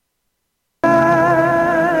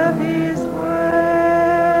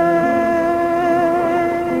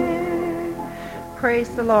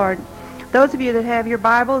Praise the Lord. Those of you that have your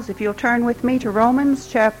Bibles, if you'll turn with me to Romans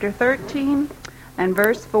chapter 13 and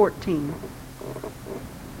verse 14.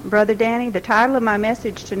 Brother Danny, the title of my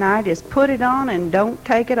message tonight is Put It On and Don't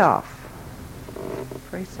Take It Off.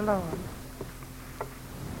 Praise the Lord.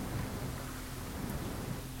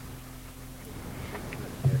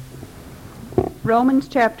 Romans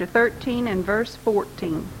chapter 13 and verse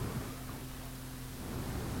 14.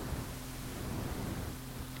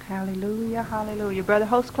 Hallelujah, hallelujah. Brother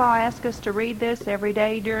Holtzclaw asked us to read this every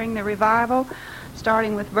day during the revival,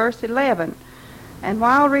 starting with verse 11. And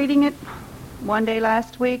while reading it, one day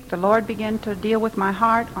last week, the Lord began to deal with my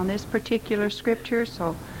heart on this particular scripture,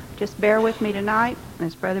 so just bear with me tonight.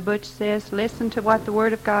 As Brother Butch says, listen to what the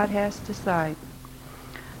Word of God has to say.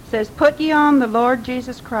 It says, Put ye on the Lord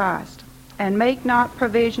Jesus Christ, and make not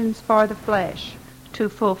provisions for the flesh, to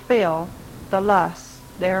fulfill the lusts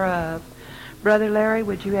thereof. Brother Larry,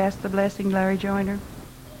 would you ask the blessing, Larry Joyner?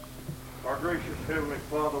 Our gracious Heavenly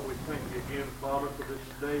Father, we thank you again, Father, for this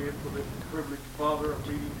day and for this privilege, Father, of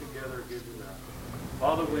meeting together again tonight.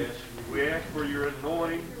 Father, we ask for your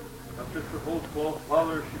anointing of Sister Holtzclaw,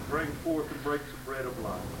 Father, as she brings forth and breaks the bread of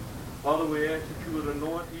life. Father, we ask that you would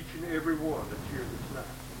anoint each and every one that's here this night.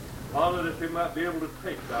 Father, that they might be able to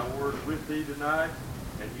take thy word with thee tonight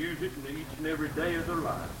and use it in each and every day of their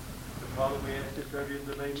lives. And Father, we ask this of you in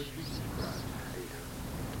the name of Jesus Christ.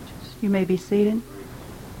 You may be seated.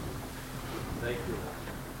 Thank you.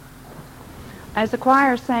 As the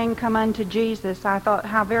choir sang, Come Unto Jesus, I thought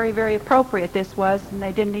how very, very appropriate this was, and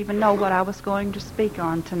they didn't even know what I was going to speak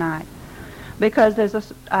on tonight. Because there's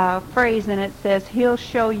a phrase in it that says, He'll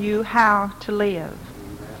show you how to live.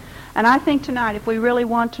 And I think tonight, if we really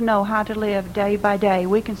want to know how to live day by day,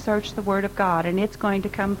 we can search the Word of God, and it's going to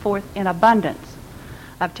come forth in abundance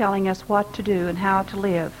of telling us what to do and how to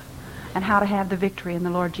live and how to have the victory in the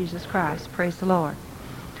Lord Jesus Christ. Praise the Lord.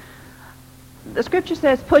 The Scripture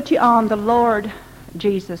says, Put ye on the Lord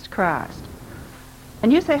Jesus Christ.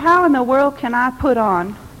 And you say, how in the world can I put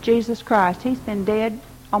on Jesus Christ? He's been dead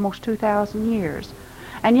almost 2,000 years.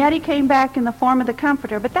 And yet he came back in the form of the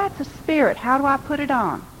Comforter. But that's a spirit. How do I put it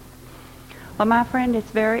on? Well, my friend,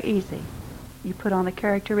 it's very easy. You put on the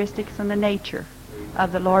characteristics and the nature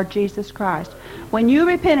of the Lord Jesus Christ. When you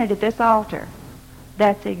repented at this altar,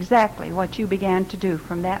 that's exactly what you began to do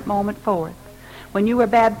from that moment forth. When you were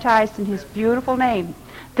baptized in his beautiful name,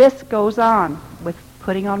 this goes on with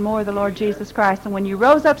putting on more of the Lord Jesus Christ. And when you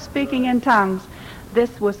rose up speaking in tongues,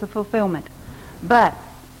 this was the fulfillment. But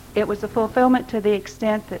it was a fulfillment to the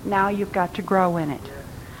extent that now you've got to grow in it.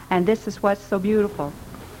 And this is what's so beautiful.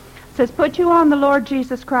 It says, Put you on the Lord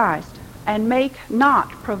Jesus Christ, and make not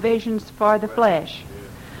provisions for the flesh,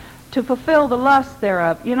 to fulfill the lust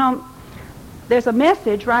thereof. You know, there's a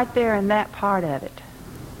message right there in that part of it.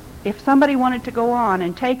 If somebody wanted to go on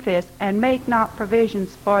and take this and make not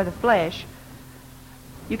provisions for the flesh,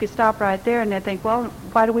 you could stop right there and they'd think, well,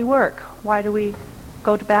 why do we work? Why do we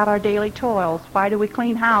go about our daily toils? Why do we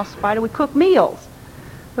clean house? Why do we cook meals?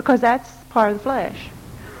 Because that's part of the flesh.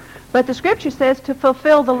 But the Scripture says to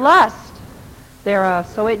fulfill the lust thereof.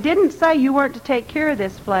 So it didn't say you weren't to take care of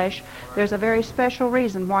this flesh. There's a very special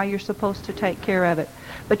reason why you're supposed to take care of it.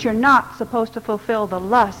 But you're not supposed to fulfill the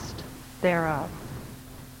lust thereof.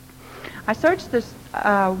 I searched this,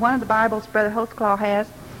 one of the Bibles Brother Holtzclaw has,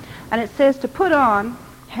 and it says to put on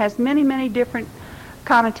has many, many different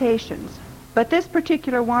connotations. But this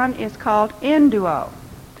particular one is called enduo.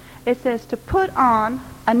 It says to put on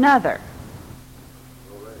another.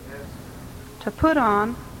 To put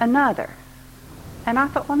on another. And I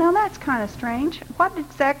thought, well, now that's kind of strange. What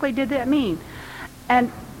exactly did that mean?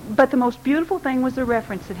 But the most beautiful thing was the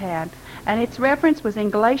reference it had. And its reference was in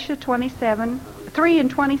Galatians 3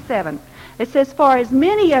 and 27. It says, For as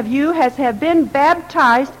many of you as have been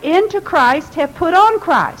baptized into Christ have put on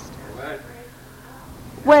Christ. Right.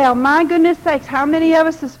 Well, my goodness sakes, how many of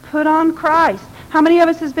us has put on Christ? How many of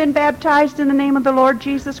us has been baptized in the name of the Lord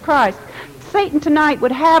Jesus Christ? Satan tonight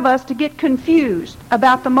would have us to get confused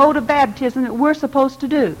about the mode of baptism that we're supposed to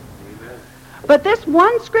do. Amen. But this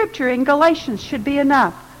one scripture in Galatians should be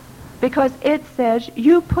enough, because it says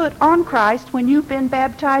you put on Christ when you've been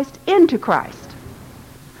baptized into Christ.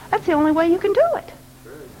 That's the only way you can do it,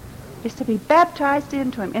 is to be baptized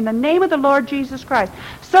into him in the name of the Lord Jesus Christ.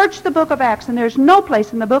 Search the book of Acts, and there's no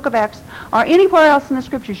place in the book of Acts or anywhere else in the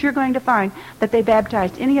Scriptures you're going to find that they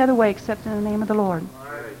baptized any other way except in the name of the Lord.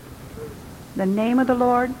 The name of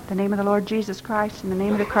the Lord Jesus Christ, in the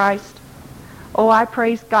name of the Christ. Oh, I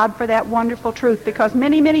praise God for that wonderful truth, because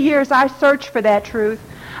many, many years I searched for that truth.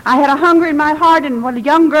 I had a hunger in my heart, and when a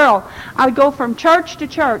young girl, I would go from church to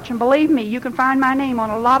church, and believe me, you can find my name on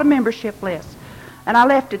a lot of membership lists. And I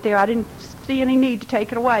left it there. I didn't see any need to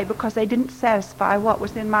take it away because they didn't satisfy what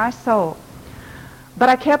was in my soul. But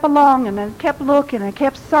I kept along and I kept looking and I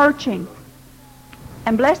kept searching.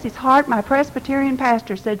 And bless his heart, my Presbyterian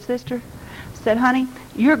pastor said, "Sister," said, "honey,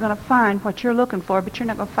 you're going to find what you're looking for, but you're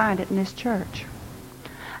not going to find it in this church."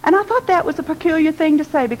 And I thought that was a peculiar thing to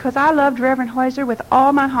say because I loved Reverend Hoyser with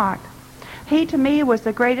all my heart. He, to me, was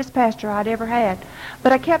the greatest pastor I'd ever had.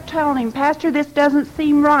 But I kept telling him, "Pastor, this doesn't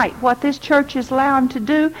seem right. What this church is allowing to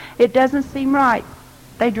do, it doesn't seem right."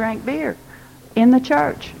 They drank beer in the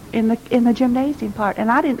church, in the gymnasium part,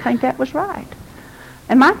 and I didn't think that was right.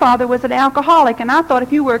 And my father was an alcoholic, and I thought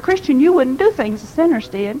if you were a Christian, you wouldn't do things the sinners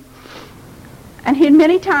did. And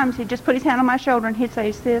many times he'd just put his hand on my shoulder and he'd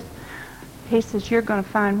say, "Sis," he says, "you're going to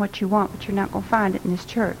find what you want, but you're not going to find it in this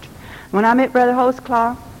church." When I met Brother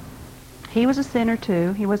Holtzclaw, he was a sinner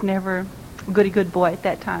too. He was never a good boy at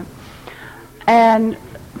that time. And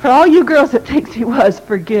for all you girls that thinks he was,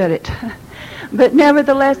 forget it. But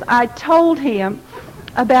nevertheless, I told him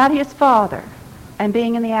about his father and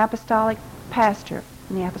being in the apostolic pastor,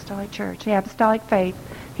 in the apostolic church, the apostolic faith.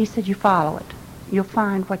 He said, "You follow it. You'll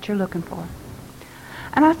find what you're looking for."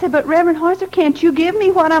 And I said, "But Reverend Hoyser, can't you give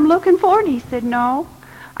me what I'm looking for?" And he said, "No,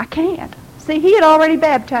 I can't." See, he had already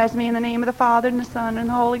baptized me in the name of the Father and the Son and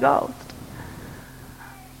the Holy Ghost.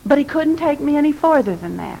 But he couldn't take me any further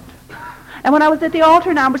than that. And when I was at the altar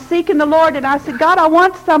and I was seeking the Lord and I said, "God, I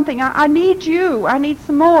want something. I need you. I need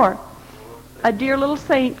some more." A dear little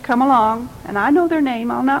saint come along, and I know their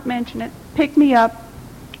name. I'll not mention it. Picked me up,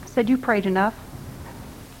 said, "You prayed enough."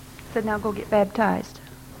 Said, "Now go get baptized."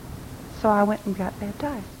 So I went and got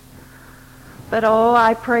baptized. But oh,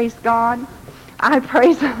 I praise God. I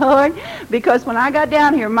praise the Lord, because when I got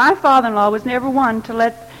down here, my father-in-law was never one to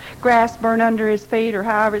let grass burn under his feet, or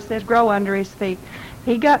however it says, grow under his feet.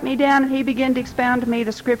 He got me down and he began to expound to me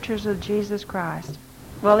the scriptures of Jesus Christ.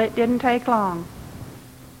 Well, it didn't take long,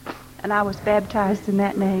 and I was baptized in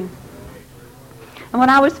that name. And when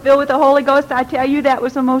I was filled with the Holy Ghost, I tell you, that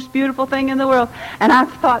was the most beautiful thing in the world. And I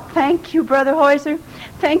thought, "Thank you, Brother Hoyser.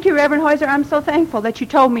 Thank you, Reverend Hoyser. I'm so thankful that you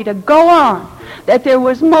told me to go on, that there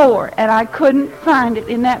was more." And I couldn't find it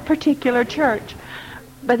in that particular church.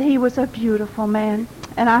 But he was a beautiful man,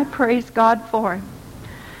 and I praise God for him.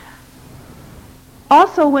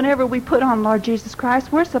 Also, whenever we put on Lord Jesus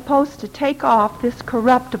Christ, we're supposed to take off this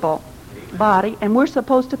corruptible body, and we're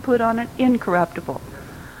supposed to put on an incorruptible.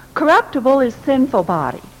 Corruptible is sinful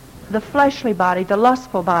body, the fleshly body, the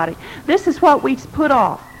lustful body. This is what we put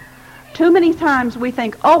off. Too many times we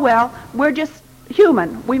think, "Oh, well, we're just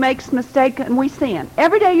human. We make a mistake and we sin."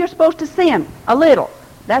 Every day you're supposed to sin a little.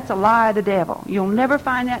 That's a lie of the devil. You'll never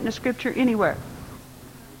find that in the scripture anywhere.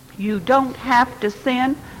 You don't have to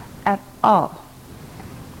sin at all.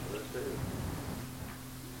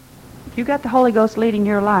 If you got the Holy Ghost leading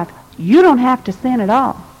your life, you don't have to sin at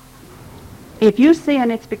all. If you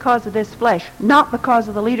sin, it's because of this flesh, not because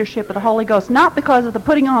of the leadership of the Holy Ghost, not because of the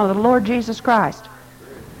putting on of the Lord Jesus Christ.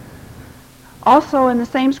 Also in the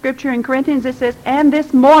same scripture in Corinthians it says, "And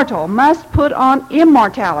this mortal must put on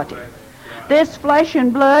immortality." This flesh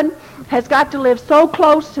and blood has got to live so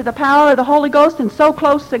close to the power of the Holy Ghost and so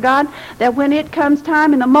close to God that when it comes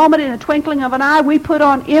time, in the moment, in the twinkling of an eye, we put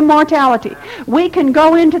on immortality. We can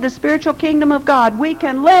go into the spiritual kingdom of God. We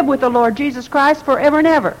can live with the Lord Jesus Christ forever and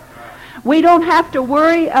ever. We don't have to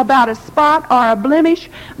worry about a spot or a blemish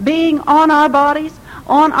being on our bodies,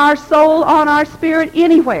 on our soul, on our spirit,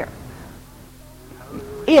 anywhere,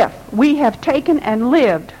 if we have taken and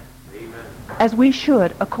lived as we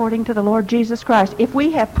should according to the Lord Jesus Christ. If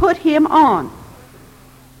we have put him on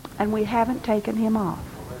and we haven't taken him off.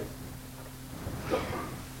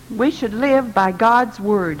 We should live by God's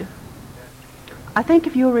word. I think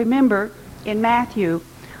if you'll remember in Matthew,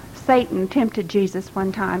 Satan tempted Jesus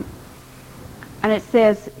one time. And it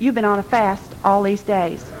says, "You've been on a fast all these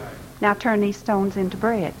days. Now turn these stones into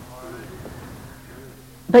bread."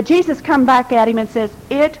 But Jesus come back at him and says,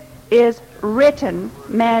 "It is written,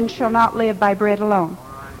 man shall not live by bread alone."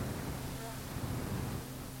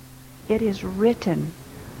 It is written.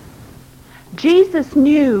 Jesus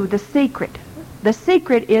knew the secret. The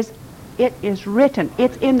secret is, it is written.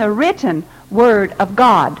 It's in the written word of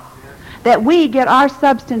God that we get our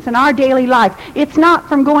substance in our daily life. It's not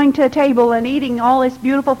from going to a table and eating all this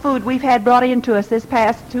beautiful food we've had brought into us this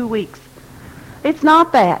past 2 weeks. It's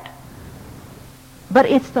not that. But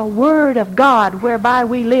it's the Word of God whereby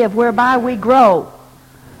we live, whereby we grow.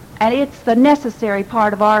 And it's the necessary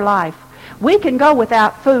part of our life. We can go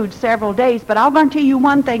without food several days, but I'll guarantee you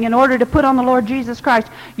one thing: in order to put on the Lord Jesus Christ,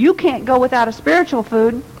 you can't go without a spiritual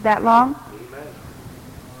food that long.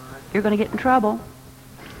 You're going to get in trouble.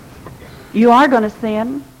 You are going to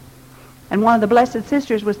sin. And one of the blessed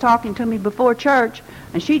sisters was talking to me before church,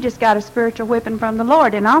 and she just got a spiritual whipping from the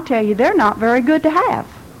Lord. And I'll tell you, they're not very good to have.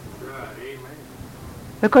 Right, amen.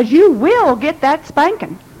 Because you will get that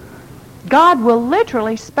spanking. God will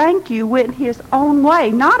literally spank you in His own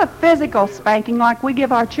way. Not a physical spanking like we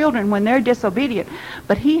give our children when they're disobedient,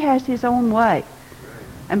 but He has His own way.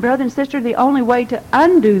 And brother and sister, the only way to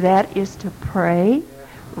undo that is to pray,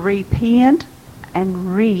 repent,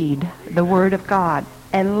 and read the Word of God.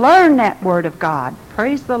 And learn that Word of God.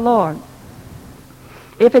 Praise the Lord.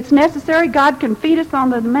 If it's necessary, God can feed us on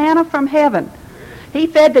the manna from heaven. He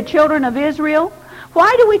fed the children of Israel.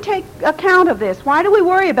 Why do we take account of this? Why do we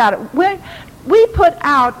worry about it? We put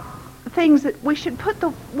out things that we should put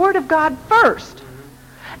the Word of God first.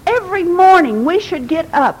 Every morning we should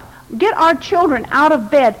get up, get our children out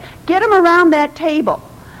of bed, get them around that table,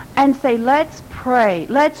 and say, let's pray,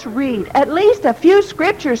 let's read. At least a few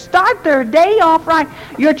scriptures. Start their day off right.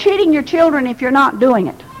 You're cheating your children if you're not doing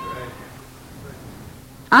it.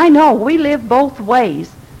 I know, we live both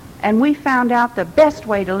ways. And we found out the best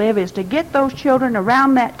way to live is to get those children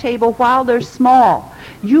around that table while they're small.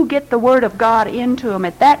 You get the Word of God into them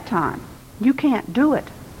at that time. You can't do it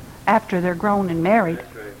after they're grown and married.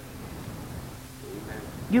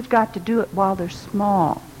 You've got to do it while they're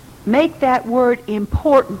small. Make that Word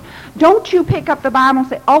important. Don't you pick up the Bible and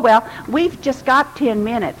say, oh, well, we've just got 10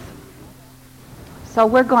 minutes. So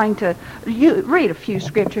we're going to read a few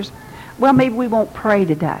scriptures. Well, maybe we won't pray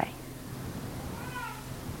today.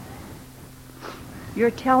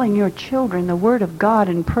 You're telling your children the Word of God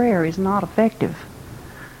in prayer is not effective.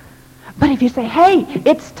 But if you say, hey,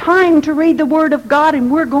 it's time to read the Word of God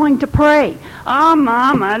and we're going to pray. Oh,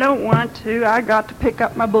 Mom, I don't want to. I got to pick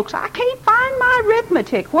up my books. I can't find my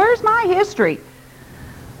arithmetic. Where's my history?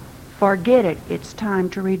 Forget it. It's time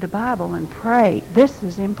to read the Bible and pray. This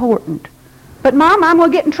is important. But, Mom, I'm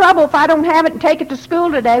going to get in trouble if I don't have it and take it to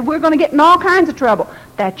school today. We're going to get in all kinds of trouble.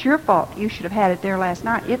 That's your fault. You should have had it there last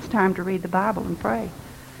night. It's time to read the Bible and pray.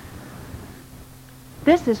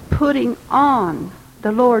 This is putting on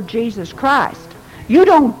the Lord Jesus Christ. You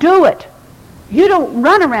don't do it. You don't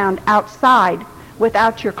run around outside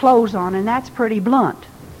without your clothes on, and that's pretty blunt.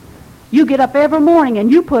 You get up every morning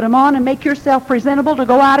and you put them on and make yourself presentable to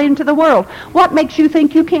go out into the world. What makes you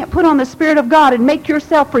think you can't put on the Spirit of God and make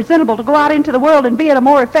yourself presentable to go out into the world and be a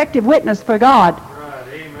more effective witness for God? Right,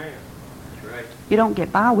 amen. That's right. You don't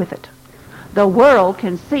get by with it. The world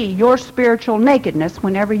can see your spiritual nakedness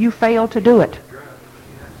whenever you fail to do it.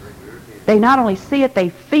 They not only see it, they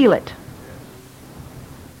feel it.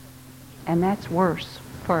 And that's worse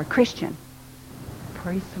for a Christian.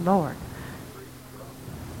 Praise the Lord.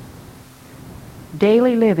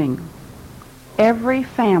 Daily living. Every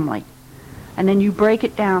family. And then you break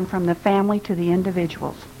it down from the family to the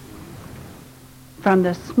individuals. From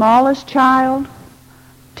the smallest child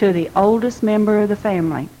to the oldest member of the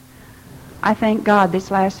family. I thank God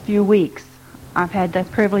this last few weeks I've had the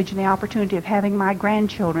privilege and the opportunity of having my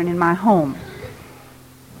grandchildren in my home.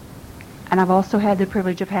 And I've also had the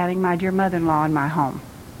privilege of having my dear mother-in-law in my home.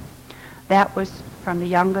 That was from the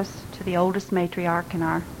youngest to the oldest matriarch in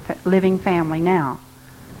our living family now.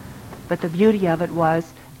 But the beauty of it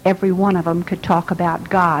was every one of them could talk about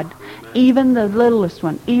God. Even the littlest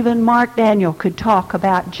one, even Mark Daniel, could talk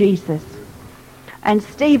about Jesus. And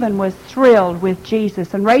Stephen was thrilled with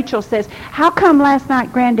Jesus. And Rachel says, how come last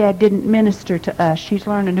night Granddad didn't minister to us? She's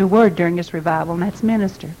learned a new word during this revival, and that's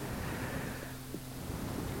minister.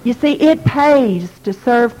 You see, it pays to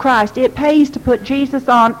serve Christ. It pays to put Jesus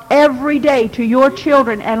on every day to your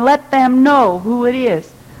children and let them know who it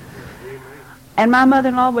is. And my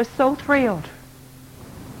mother-in-law was so thrilled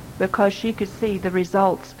because she could see the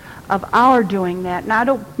results of our doing that. And I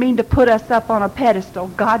don't mean to put us up on a pedestal.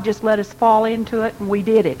 God just let us fall into it, and we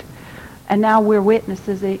did it. And now we're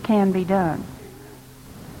witnesses that it can be done.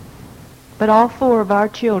 But all four of our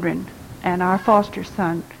children and our foster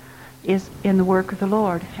son is in the work of the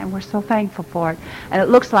Lord, and we're so thankful for it. And it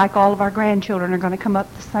looks like all of our grandchildren are going to come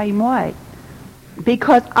up the same way.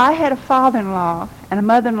 Because I had a father-in-law and a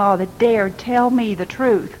mother-in-law that dared tell me the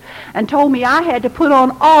truth and told me I had to put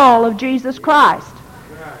on all of Jesus Christ.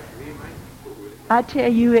 I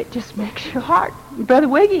tell you, it just makes your heart, Brother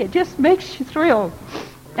Wiggy, it just makes you thrilled.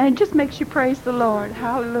 And it just makes you praise the Lord.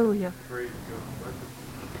 Hallelujah.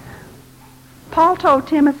 Paul told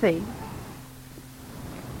Timothy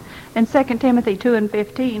in 2 Timothy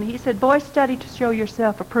 2:15, he said, boys, study to show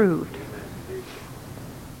yourself approved.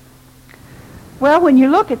 Well, when you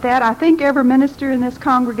look at that, I think every minister in this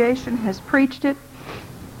congregation has preached it.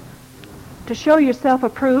 To show yourself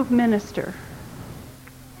approved minister.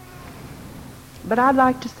 But I'd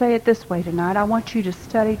like to say it this way tonight. I want you to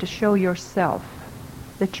study to show yourself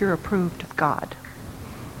that you're approved of God.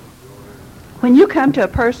 When you come to a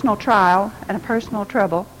personal trial and a personal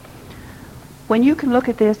trouble, when you can look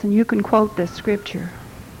at this and you can quote this scripture,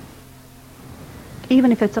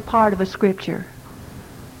 even if it's a part of a scripture,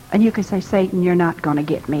 and you can say, Satan, you're not going to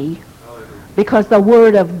get me, because the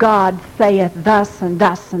Word of God saith thus and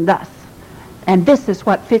thus and thus. And this is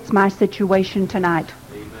what fits my situation tonight.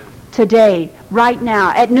 Amen. Today, right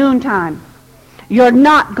now, at noontime. You're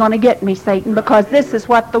not going to get me, Satan, because this is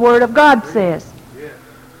what the Word of God says.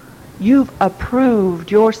 You've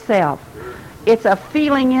approved yourself. It's a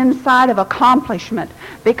feeling inside of accomplishment,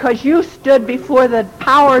 because you stood before the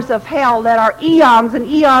powers of hell that are eons and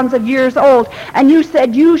eons of years old, and you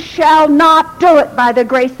said, you shall not do it by the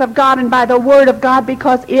grace of God and by the Word of God,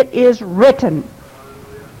 because it is written.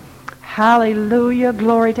 Hallelujah,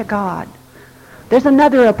 glory to God. There's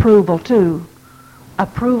another approval too.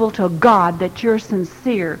 Approval to God that you're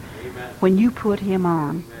sincere. Amen. When you put Him on.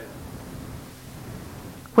 Amen.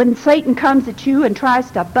 When Satan comes at you and tries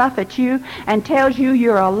to buffet you and tells you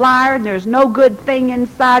you're a liar and there's no good thing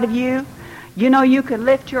inside of you, you know you can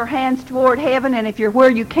lift your hands toward heaven, and if you're where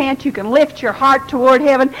you can't, you can lift your heart toward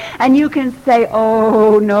heaven, and you can say,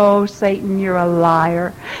 oh no, Satan, you're a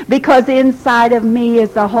liar, because inside of me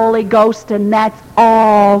is the Holy Ghost, and that's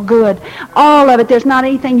all good. All of it. There's not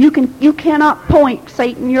anything you cannot point,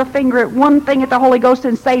 Satan, your finger at one thing at the Holy Ghost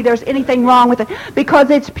and say there's anything wrong with it, because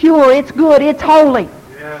it's pure, it's good, it's holy.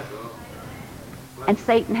 And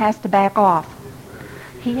Satan has to back off.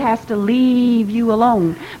 He has to leave you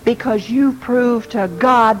alone, because you prove to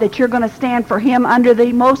God that you're going to stand for Him under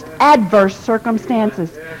the most adverse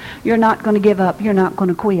circumstances. You're not going to give up. You're not going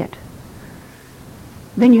to quit.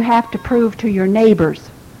 Then you have to prove to your neighbors,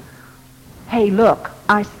 hey, look,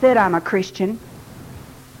 I said I'm a Christian,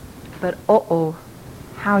 but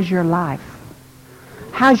how's your life?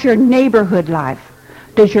 How's your neighborhood life?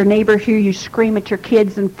 Does your neighbor hear you scream at your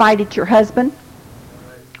kids and fight at your husband?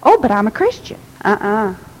 Oh, but I'm a Christian.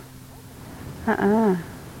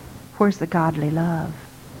 Where's the godly love?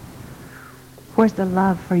 Where's the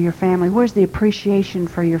love for your family? Where's the appreciation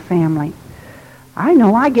for your family? I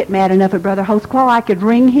know I get mad enough at Brother Holtzclaw I could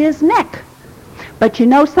wring his neck. But you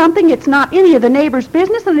know something? It's not any of the neighbor's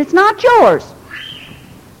business, and it's not yours.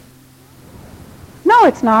 No,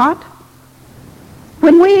 it's not.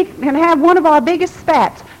 When we can have one of our biggest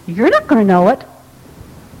spats, you're not going to know it.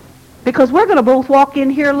 Because we're going to both walk in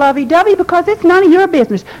here lovey-dovey, because it's none of your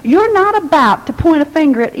business. You're not about to point a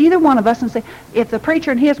finger at either one of us and say, if the preacher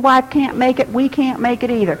and his wife can't make it, we can't make it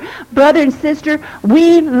either. Brother and sister,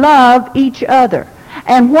 we love each other.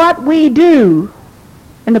 And what we do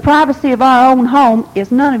in the privacy of our own home is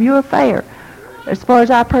none of your affair, as far as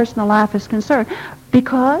our personal life is concerned,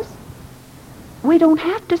 because we don't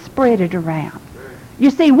have to spread it around. You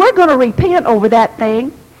see, we're going to repent over that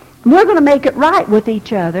thing, and we're going to make it right with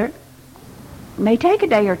each other. It may take a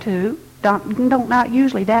day or two, not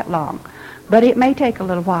usually that long, but it may take a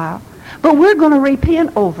little while. But we're going to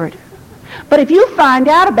repent over it. But if you find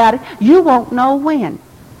out about it, you won't know when.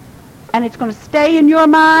 And it's going to stay in your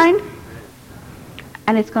mind,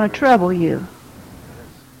 and it's going to trouble you.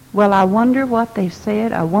 Well, I wonder what they've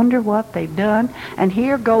said. I wonder what they've done. And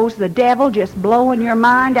here goes the devil just blowing your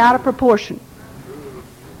mind out of proportion.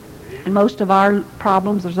 And most of our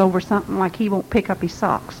problems is over something like he won't pick up his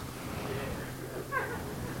socks.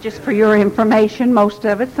 Just for your information, most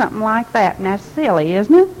of it's something like that. And that's silly,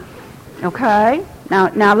 isn't it? Okay?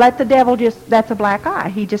 Now let the devil that's a black eye.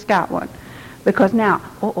 He just got one. Because now,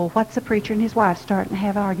 what's the preacher and his wife starting to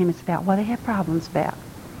have arguments about? What they have problems about?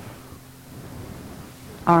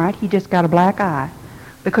 All right, he just got a black eye.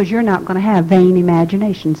 Because you're not going to have vain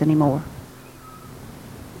imaginations anymore.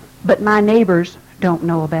 But my neighbors don't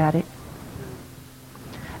know about it.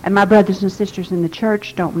 And my brothers and sisters in the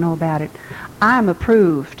church don't know about it. I'm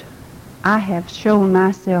approved. I have shown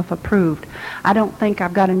myself approved. I don't think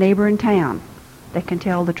I've got a neighbor in town that can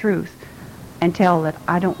tell the truth and tell that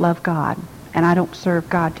I don't love God and I don't serve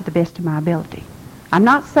God to the best of my ability. I'm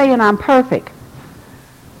not saying I'm perfect,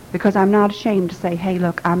 because I'm not ashamed to say, hey,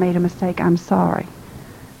 look, I made a mistake. I'm sorry.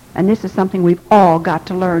 And this is something we've all got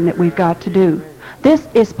to learn that we've got to do. This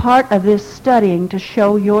is part of this studying to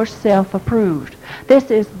show yourself approved.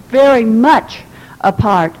 This is very much a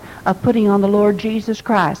part of putting on the Lord Jesus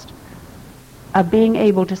Christ, of being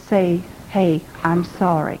able to say, hey, I'm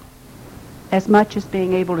sorry, as much as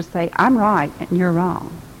being able to say, I'm right and you're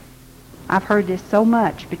wrong. I've heard this so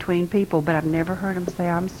much between people, but I've never heard them say,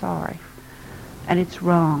 I'm sorry. And it's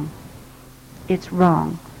wrong. It's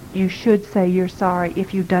wrong. You should say you're sorry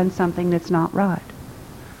if you've done something that's not right.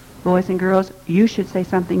 Boys and girls, you should say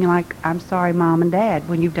something like, I'm sorry, Mom and Dad,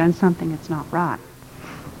 when you've done something that's not right.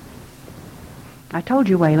 I told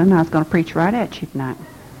you, Waylon, I was going to preach right at you tonight.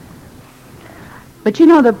 But you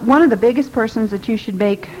know, one of the biggest persons that you should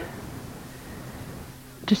make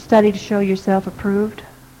to study to show yourself approved,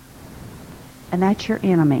 and that's your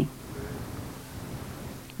enemy.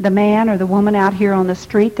 The man or the woman out here on the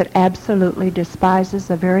street that absolutely despises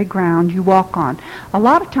the very ground you walk on. A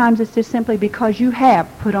lot of times it's just simply because you have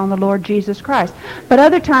put on the Lord Jesus Christ. But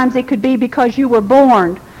other times it could be because you were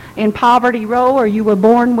born in Poverty Row, or you were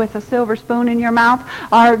born with a silver spoon in your mouth,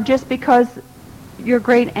 or just because your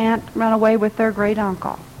great aunt ran away with their great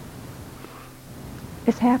uncle.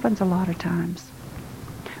 This happens a lot of times.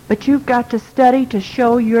 But you've got to study to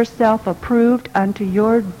show yourself approved unto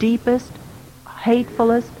your deepest,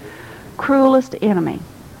 hatefulest, cruelest enemy.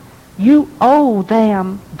 You owe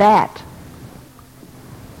them that.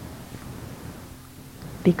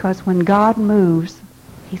 Because when God moves,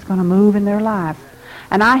 he's going to move in their life.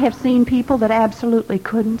 And I have seen people that absolutely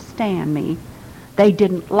couldn't stand me. They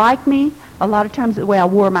didn't like me. A lot of times the way I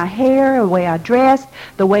wore my hair, the way I dressed,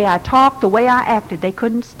 the way I talked, the way I acted, they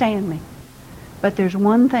couldn't stand me. But there's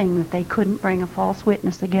one thing that they couldn't bring a false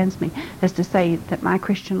witness against me, is to say that my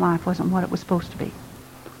Christian life wasn't what it was supposed to be.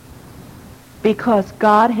 Because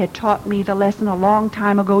God had taught me the lesson a long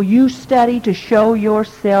time ago. You study to show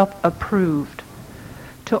yourself approved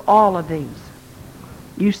to all of these.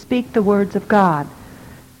 You speak the words of God.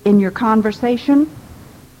 In your conversation,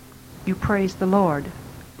 you praise the Lord.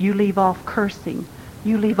 You leave off cursing.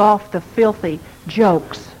 You leave off the filthy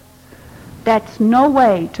jokes. That's no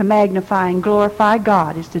way to magnify and glorify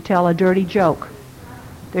God, is to tell a dirty joke.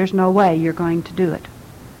 There's no way you're going to do it.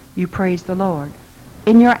 You praise the Lord.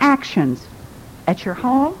 In your actions, at your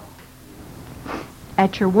home,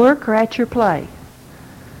 at your work, or at your play,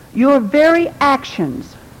 your very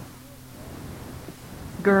actions,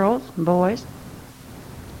 girls and boys,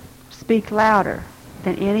 speak louder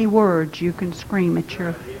than any words you can scream at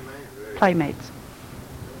your playmates,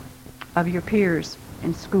 of your peers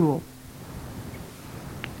in school.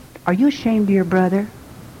 Are you ashamed of your brother?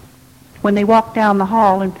 When they walk down the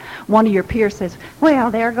hall and one of your peers says,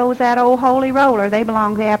 well, there goes that old holy roller. They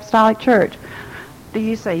belong to the Apostolic Church. Do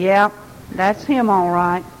you say, yeah, that's him all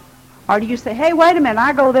right? Or do you say, hey, wait a minute,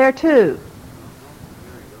 I go there too?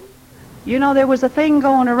 You know, there was a thing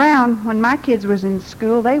going around when my kids was in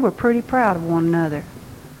school. They were pretty proud of one another.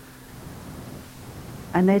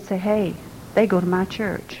 And they'd say, hey, they go to my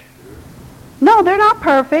church. No, they're not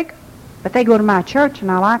perfect, but they go to my church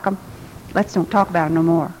and I like them. Let's don't talk about it no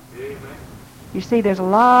more. Amen. You see, there's a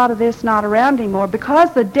lot of this not around anymore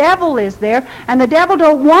because the devil is there, and the devil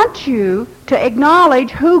don't want you to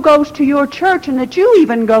acknowledge who goes to your church and that you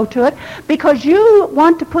even go to it, because you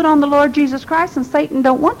want to put on the Lord Jesus Christ and Satan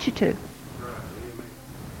don't want you to.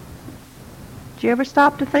 Did you ever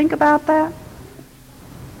stop to think about that?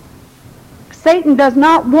 Satan does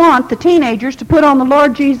not want the teenagers to put on the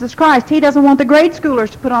Lord Jesus Christ. He doesn't want the grade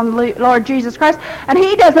schoolers to put on the Lord Jesus Christ. And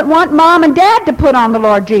he doesn't want mom and dad to put on the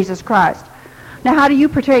Lord Jesus Christ. Now, how do you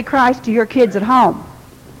portray Christ to your kids at home?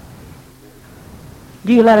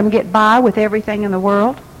 Do you let them get by with everything in the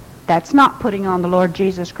world? That's not putting on the Lord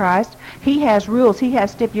Jesus Christ. He has rules. He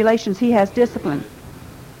has stipulations. He has discipline.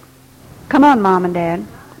 Come on, mom and dad.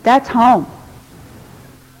 That's home.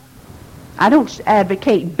 I don't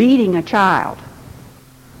advocate beating a child,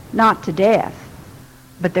 not to death,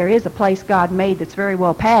 but there is a place God made that's very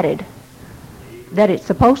well padded that it's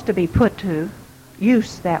supposed to be put to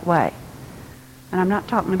use that way. And I'm not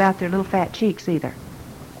talking about their little fat cheeks either.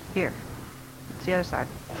 Here, it's the other side.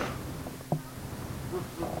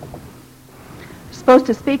 Supposed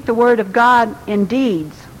to speak the word of God in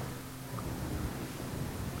deeds.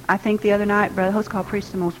 I think the other night Brother Holtzclaw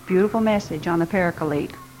preached the most beautiful message on the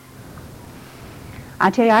Paraclete. I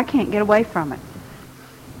tell you, I can't get away from it.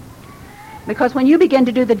 Because when you begin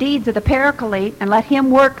to do the deeds of the Paraclete and let him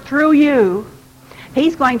work through you,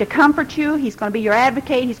 he's going to comfort you, he's going to be your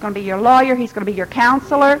advocate, he's going to be your lawyer, he's going to be your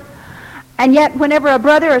counselor. And yet whenever a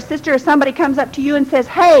brother or sister or somebody comes up to you and says,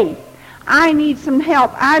 hey, I need some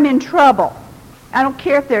help, I'm in trouble. I don't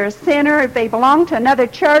care if they're a sinner, if they belong to another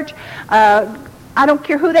church, I don't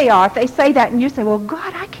care who they are. If they say that and you say, well,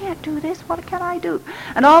 God, I can't do this. What can I do?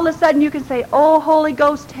 And all of a sudden you can say, oh, Holy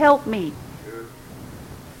Ghost, help me.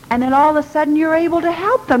 And then all of a sudden you're able to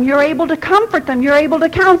help them. You're able to comfort them. You're able to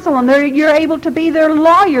counsel them. You're able to be their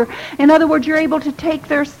lawyer. In other words, you're able to take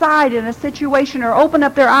their side in a situation or open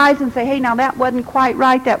up their eyes and say, hey, now that wasn't quite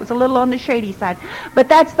right. That was a little on the shady side. But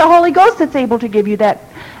that's the Holy Ghost that's able to give you that.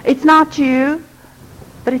 It's not you,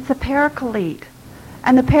 but it's the Paraclete.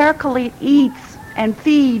 And the Paraclete eats and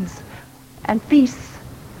feeds and feasts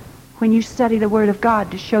when you study the Word of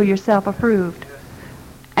God to show yourself approved.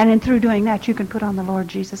 And through doing that, you can put on the Lord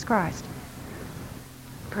Jesus Christ.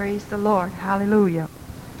 Praise the Lord. Hallelujah.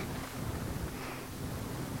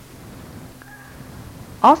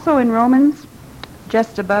 Also in Romans,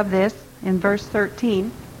 just above this, in verse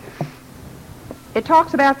 13, it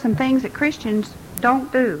talks about some things that Christians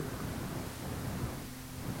don't do.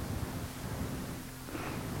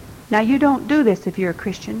 Now, you don't do this if you're a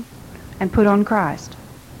Christian and put on Christ.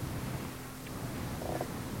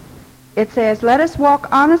 It says, let us walk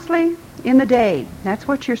honestly in the day. That's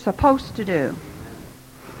what you're supposed to do.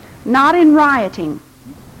 Not in rioting,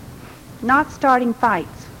 not starting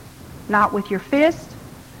fights, not with your fists,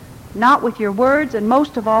 not with your words, and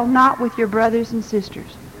most of all, not with your brothers and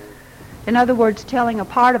sisters. In other words, telling a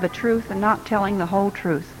part of a truth and not telling the whole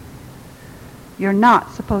truth. You're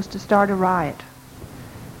not supposed to start a riot.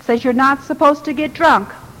 It says you're not supposed to get drunk.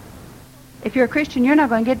 If you're a Christian, you're not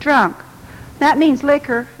going to get drunk. That means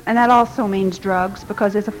liquor, and that also means drugs,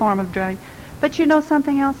 because it's a form of drug. But you know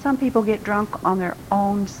something else? Some people get drunk on their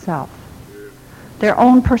own self, their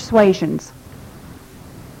own persuasions.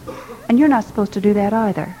 And you're not supposed to do that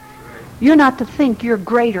either. You're not to think you're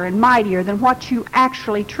greater and mightier than what you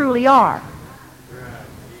actually truly are.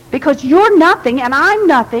 Because you're nothing, and I'm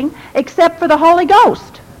nothing, except for the Holy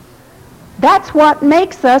Ghost. That's what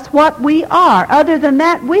makes us what we are. Other than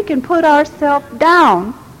that, we can put ourselves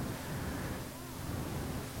down.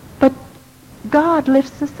 But God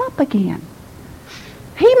lifts us up again.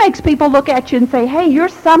 He makes people look at you and say, hey, you're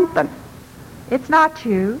something. It's not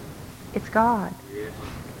you. It's God.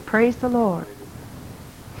 Praise the Lord.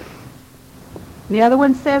 The other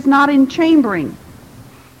one says not in chambering.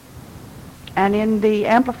 And in the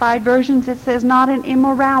Amplified versions it says not in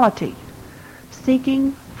immorality,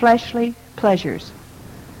 seeking fleshly pleasures.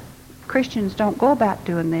 Christians don't go about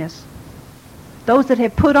doing this. Those that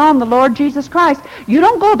have put on the Lord Jesus Christ, you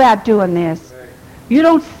don't go about doing this. You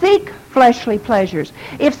don't seek fleshly pleasures.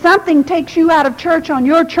 If something takes you out of church on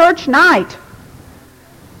your church night,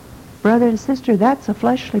 brother and sister, that's a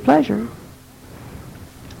fleshly pleasure.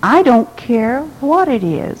 I don't care what it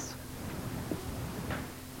is.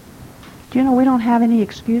 Do you know we don't have any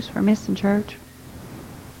excuse for missing church?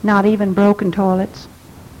 Not even broken toilets.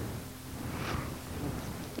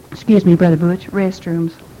 Excuse me, Brother Butch,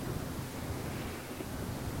 restrooms.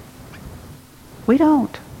 We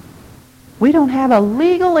don't. We don't have a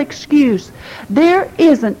legal excuse. There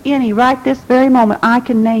isn't any right this very moment I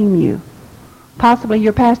can name you. Possibly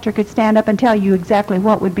your pastor could stand up and tell you exactly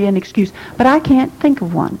what would be an excuse, but I can't think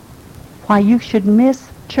of one why you should miss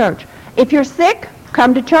church. If you're sick,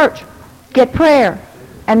 come to church. Get prayer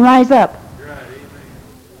and rise up.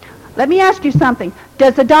 Let me ask you something.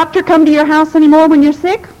 Does the doctor come to your house anymore when you're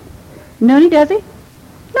sick? No, does he?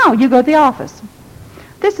 No, you go to the office.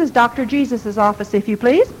 This is Dr. Jesus' office, if you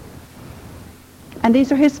please. And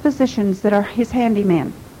these are his physicians that are his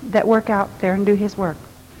handymen that work out there and do his work.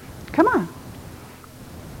 Come on.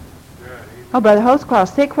 Oh, Brother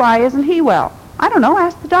Holtzclaw's sick. Why isn't he well? I don't know.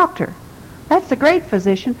 Ask the doctor. That's the great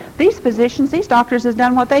physician. These physicians, these doctors has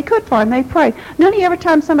done what they could for him. They pray. None of you, every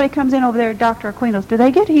time somebody comes in over there at Dr. Aquino's, do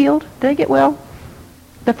they get healed? Do they get well?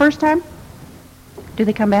 The first time? Do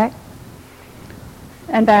they come back?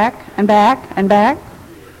 And back, and back, and back?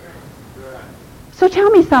 So tell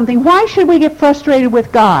me something. Why should we get frustrated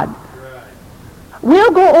with God?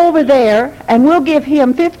 We'll go over there and we'll give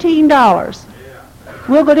him $15.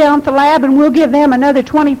 We'll go down to the lab and we'll give them another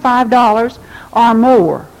 $25 or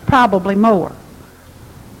more, probably more.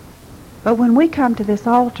 But when we come to this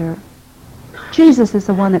altar, Jesus is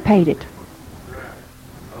the one that paid it.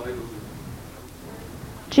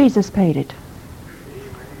 Jesus paid it.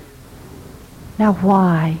 Now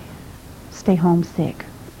why stay home sick?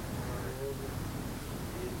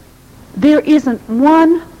 There isn't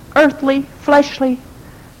one earthly, fleshly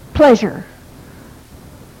pleasure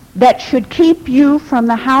that should keep you from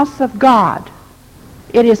the house of God.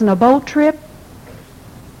 It isn't a boat trip,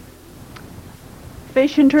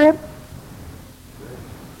 fishing trip.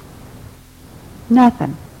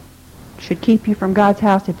 Nothing should keep you from God's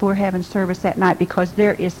house if we're having service that night, because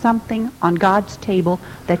there is something on God's table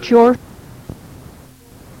that you're...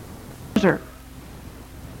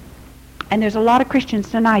 And there's a lot of Christians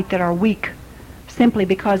tonight that are weak simply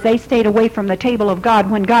because they stayed away from the table of God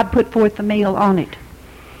when God put forth the meal on it.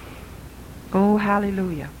 Oh,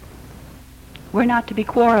 hallelujah. We're not to be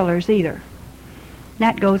quarrelers either.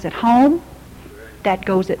 That goes at home, that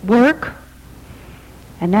goes at work,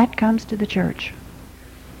 and that comes to the church.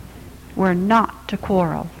 We're not to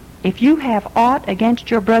quarrel. If you have aught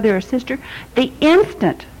against your brother or sister, the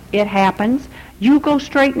instant it happens, You go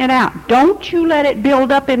straighten it out. Don't you let it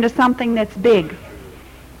build up into something that's big.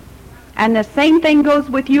 And the same thing goes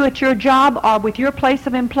with you at your job or with your place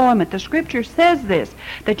of employment. The Scripture says this,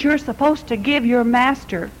 that you're supposed to give your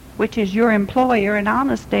master, which is your employer, an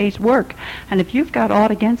honest day's work. And if you've got aught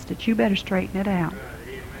against it, you better straighten it out.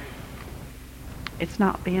 It's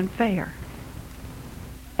not being fair.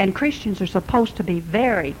 And Christians are supposed to be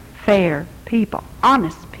very fair people,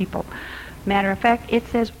 honest people. Matter of fact, it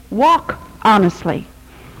says walk honestly.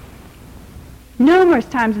 Numerous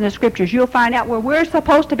times in the Scriptures you'll find out where we're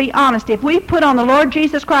supposed to be honest. If we put on the Lord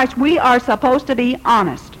Jesus Christ, we are supposed to be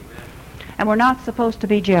honest. And we're not supposed to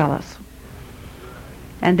be jealous.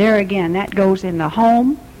 And there again, that goes in the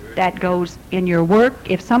home, that goes in your work.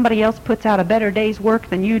 If somebody else puts out a better day's work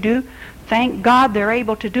than you do, thank God they're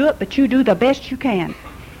able to do it, but you do the best you can.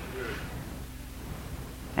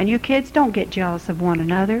 And you kids, don't get jealous of one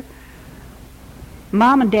another.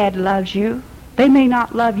 Mom and Dad loves you. They may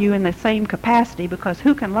not love you in the same capacity, because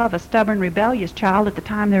who can love a stubborn, rebellious child at the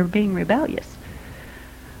time they're being rebellious?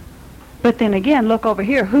 But then again, look over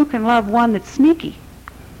here. Who can love one that's sneaky?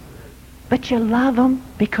 But you love them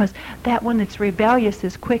because that one that's rebellious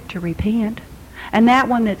is quick to repent. And that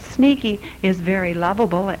one that's sneaky is very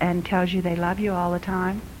lovable and tells you they love you all the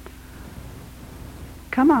time.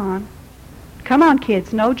 Come on. Come on,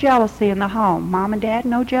 kids. No jealousy in the home. Mom and Dad,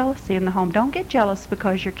 no jealousy in the home. Don't get jealous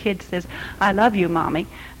because your kid says, I love you, Mommy,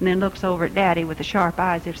 and then looks over at Daddy with the sharp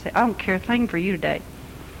eyes and says, I don't care a thing for you today.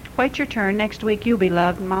 Wait your turn. Next week you'll be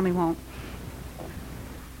loved and Mommy won't.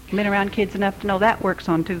 Been around kids enough to know that works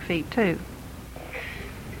on 2 feet, too.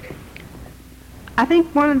 I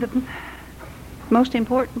think one of the most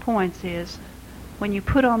important points is, when you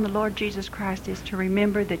put on the Lord Jesus Christ, is to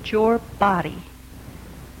remember that your body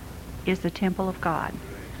is the temple of God.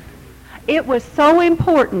 It was so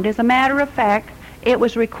important, as a matter of fact, it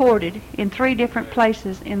was recorded in 3 different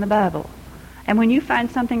places in the Bible. And when you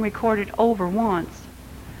find something recorded over once,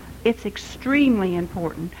 it's extremely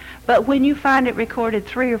important. But when you find it recorded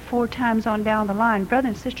 3 or 4 times on down the line, brother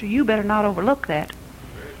and sister, you better not overlook that,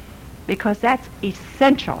 because that's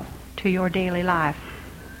essential to your daily life.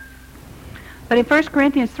 But in 1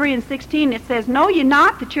 Corinthians 3:16 it says, Know ye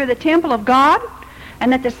not that you're the temple of God,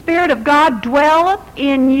 and that the Spirit of God dwelleth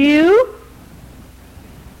in you?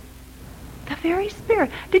 The very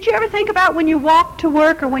Spirit. Did you ever think about when you walked to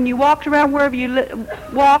work or when you walked around wherever you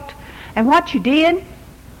walked and what you did?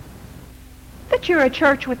 That you're a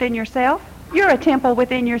church within yourself. You're a temple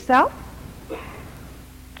within yourself.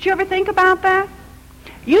 Did you ever think about that?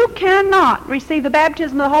 You cannot receive the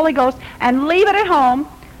baptism of the Holy Ghost and leave it at home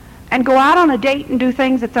and go out on a date and do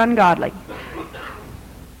things that's ungodly.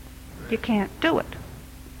 You can't do it.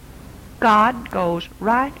 God goes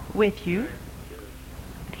right with you.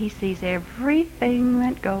 He sees everything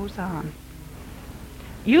that goes on.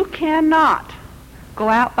 You cannot go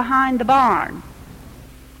out behind the barn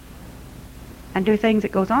and do things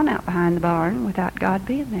that goes on out behind the barn without God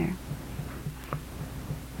being there.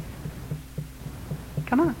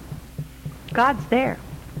 Come on. God's there.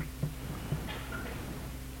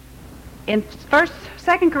 In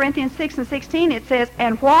 2 Corinthians 6:16 it says,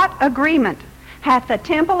 And what agreement hath the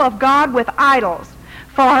temple of God with idols?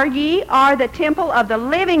 For ye are the temple of the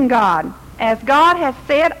living God. As God hath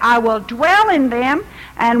said, I will dwell in them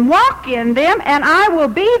and walk in them, and I will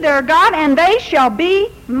be their God, and they shall be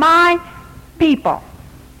my people.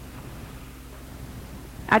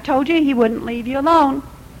 I told you he wouldn't leave you alone.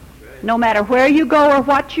 No matter where you go or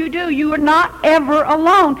what you do, you are not ever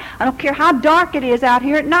alone. I don't care how dark it is out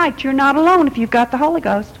here at night, you're not alone if you've got the Holy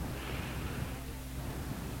Ghost.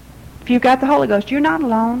 If you've got the Holy Ghost, you're not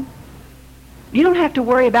alone. You don't have to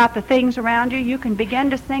worry about the things around you. You can begin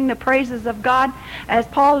to sing the praises of God as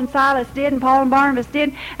Paul and Silas did and Paul and Barnabas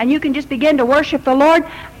did, and you can just begin to worship the Lord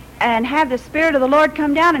and have the Spirit of the Lord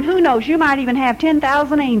come down, and who knows, you might even have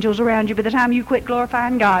 10,000 angels around you by the time you quit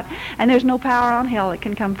glorifying God, and there's no power on hell that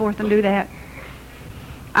can come forth and do that.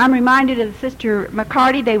 I'm reminded of Sister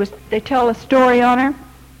McCarty. They tell a story on her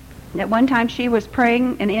that one time she was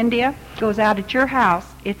praying in India, goes out at your house,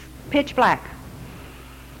 it's pitch black.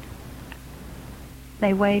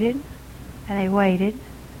 They waited, and they waited,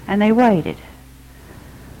 and they waited.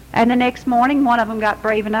 And the next morning, one of them got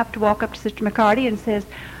brave enough to walk up to Sister McCarty and says,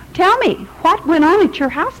 Tell me, what went on at your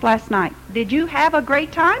house last night? Did you have a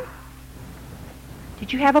great time?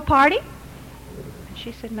 Did you have a party? And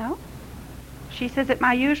she said, No. She says, at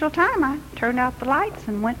my usual time, I turned out the lights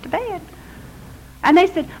and went to bed. And they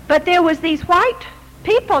said, but there was these white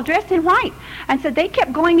people dressed in white. And said, they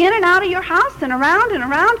kept going in and out of your house and around and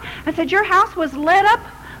around. And said, your house was lit up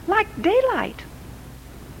like daylight.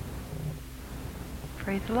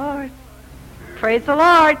 Praise the Lord. Praise the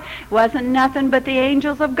Lord. Wasn't nothing but the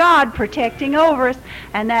angels of God protecting over us,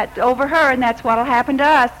 and that over her, and that's what'll happen to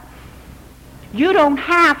us. You don't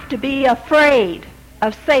have to be afraid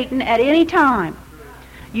of Satan at any time.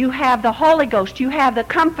 You have the Holy Ghost, you have the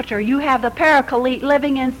Comforter, you have the Paraclete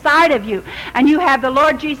living inside of you, and you have the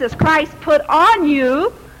Lord Jesus Christ put on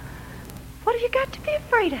you. What have you got to be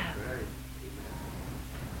afraid of?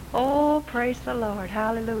 Oh, praise the Lord.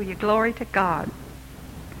 Hallelujah. Glory to God.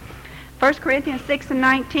 1 Corinthians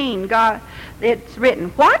 6:19, God, it's written,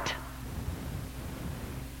 what?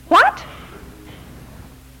 What?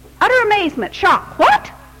 Utter amazement, shock.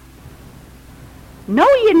 What? Know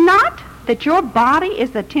ye not that your body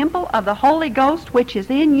is the temple of the Holy Ghost which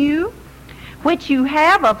is in you, which you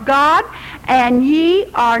have of God, and ye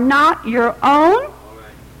are not your own?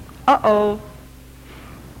 Uh-oh.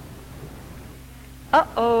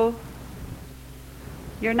 Uh-oh.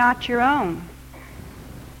 You're not your own.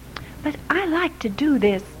 But I like to do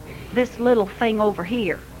this little thing over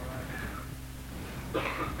here.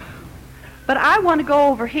 But I want to go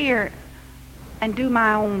over here and do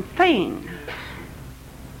my own thing.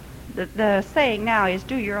 The saying now is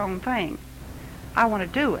do your own thing. I want to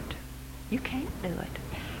do it. You can't do it.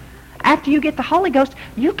 After you get the Holy Ghost,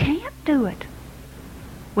 you can't do it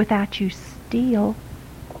without you steal.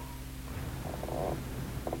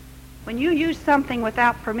 When you use something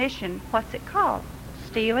without permission, what's it called?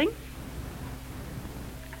 Stealing,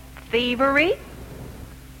 thievery,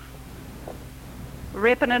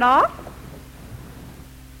 ripping it off.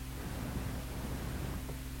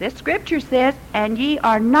 This scripture says, and ye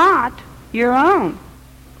are not your own.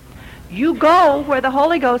 You go where the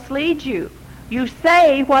Holy Ghost leads you. You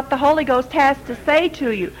say what the Holy Ghost has to say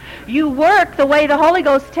to you. You work the way the Holy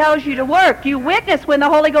Ghost tells you to work. You witness when the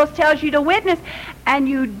Holy Ghost tells you to witness. And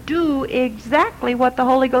you do exactly what the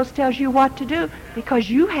Holy Ghost tells you what to do, because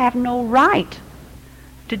you have no right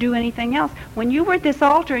to do anything else. When you were at this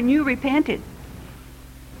altar and you repented,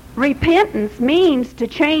 repentance means to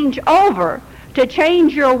change over, to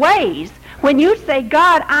change your ways. When you say,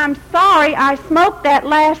 God, I'm sorry I smoked that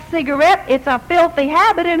last cigarette, it's a filthy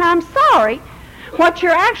habit and I'm sorry, what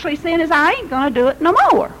you're actually saying is, I ain't going to do it no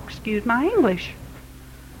more. Excuse my English.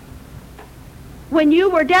 When you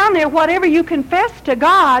were down there, whatever you confessed to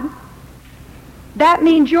God, that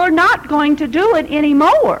means you're not going to do it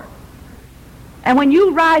anymore. And when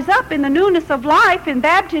you rise up in the newness of life, in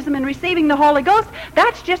baptism and receiving the Holy Ghost,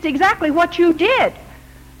 that's just exactly what you did.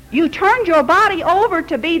 You turned your body over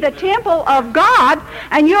to be the temple of God,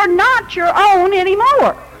 and you're not your own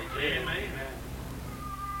anymore.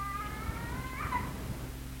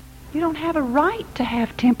 You don't have a right to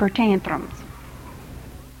have temper tantrums,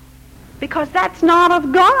 because that's not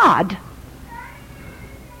of God.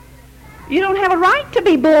 You don't have a right to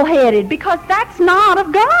be bullheaded, because that's not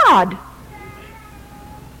of God.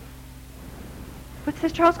 But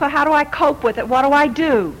Sister Holtzclaw, how do I cope with it? What do I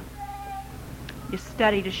do? You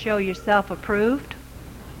study to show yourself approved.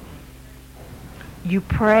 You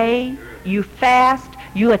pray. You fast.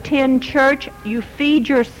 You attend church. You feed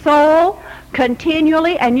your soul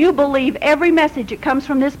continually, and you believe every message that comes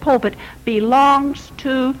from this pulpit belongs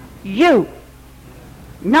to you.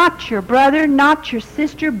 Not your brother, not your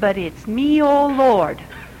sister, but it's me, oh Lord.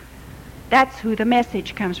 That's who the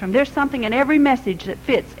message comes from. There's something in every message that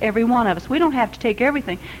fits every one of us. We don't have to take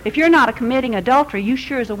everything. If you're not committing adultery, you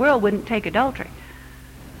sure as the world wouldn't take adultery.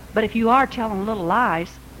 But if you are telling little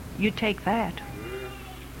lies, you'd take that.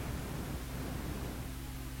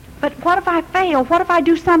 But what if I fail? What if I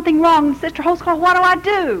do something wrong? Sister Holtzclaw, what do I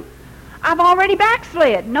do? I've already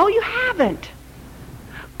backslid. No, you haven't.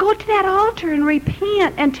 Go to that altar and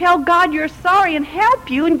repent and tell God you're sorry and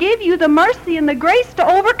help you and give you the mercy and the grace to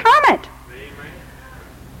overcome it. Amen.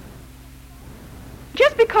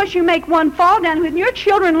 Just because you make one fall down, when your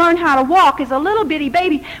children learn how to walk as a little bitty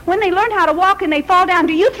baby, when they learn how to walk and they fall down,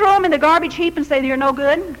 do you throw them in the garbage heap and say they're no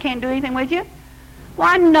good, can't do anything with you?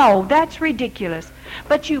 Why, no, that's ridiculous.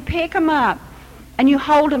 But you pick them up and you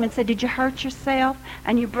hold them and say, did you hurt yourself?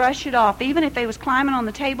 And you brush it off, even if they was climbing on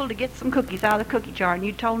the table to get some cookies out of the cookie jar and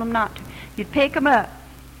you told them not to. You'd pick them up.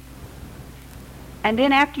 And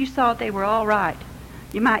then after you saw they were all right,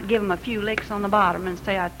 you might give them a few licks on the bottom and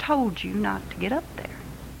say, I told you not to get up there.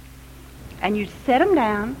 And you'd set them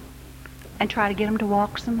down and try to get them to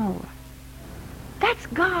walk some more. That's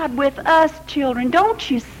God with us, children. Don't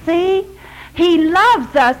you see? He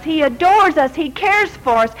loves us. He adores us. He cares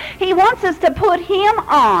for us. He wants us to put Him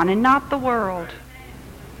on and not the world.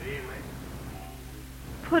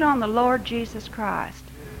 Put on the Lord Jesus Christ,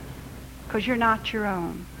 because you're not your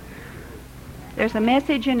own. There's a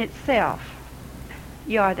message in itself.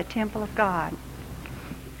 You are the temple of God.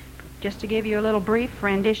 Just to give you a little brief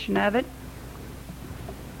rendition of it,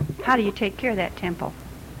 how do you take care of that temple?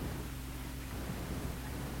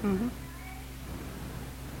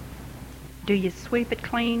 Do you sweep it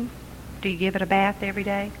clean? Do you give it a bath every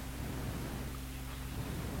day?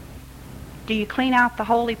 Do you clean out the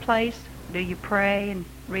holy place? Do you pray and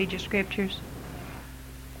read your scriptures?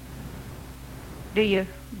 Do you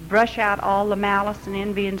brush out all the malice and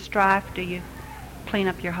envy and strife? Do you clean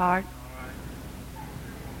up your heart?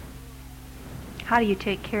 How do you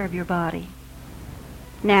take care of your body?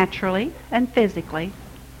 Naturally and physically,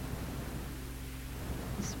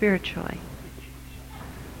 spiritually.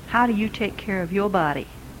 How do you take care of your body?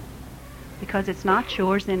 Because it's not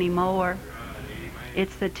yours anymore.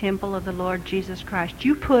 It's the temple of the Lord Jesus Christ.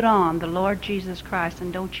 You put on the Lord Jesus Christ,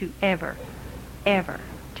 and don't you ever, ever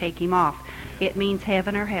take him off. It means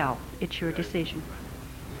heaven or hell. It's your decision.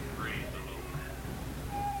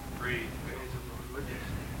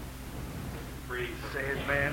 Praise, man.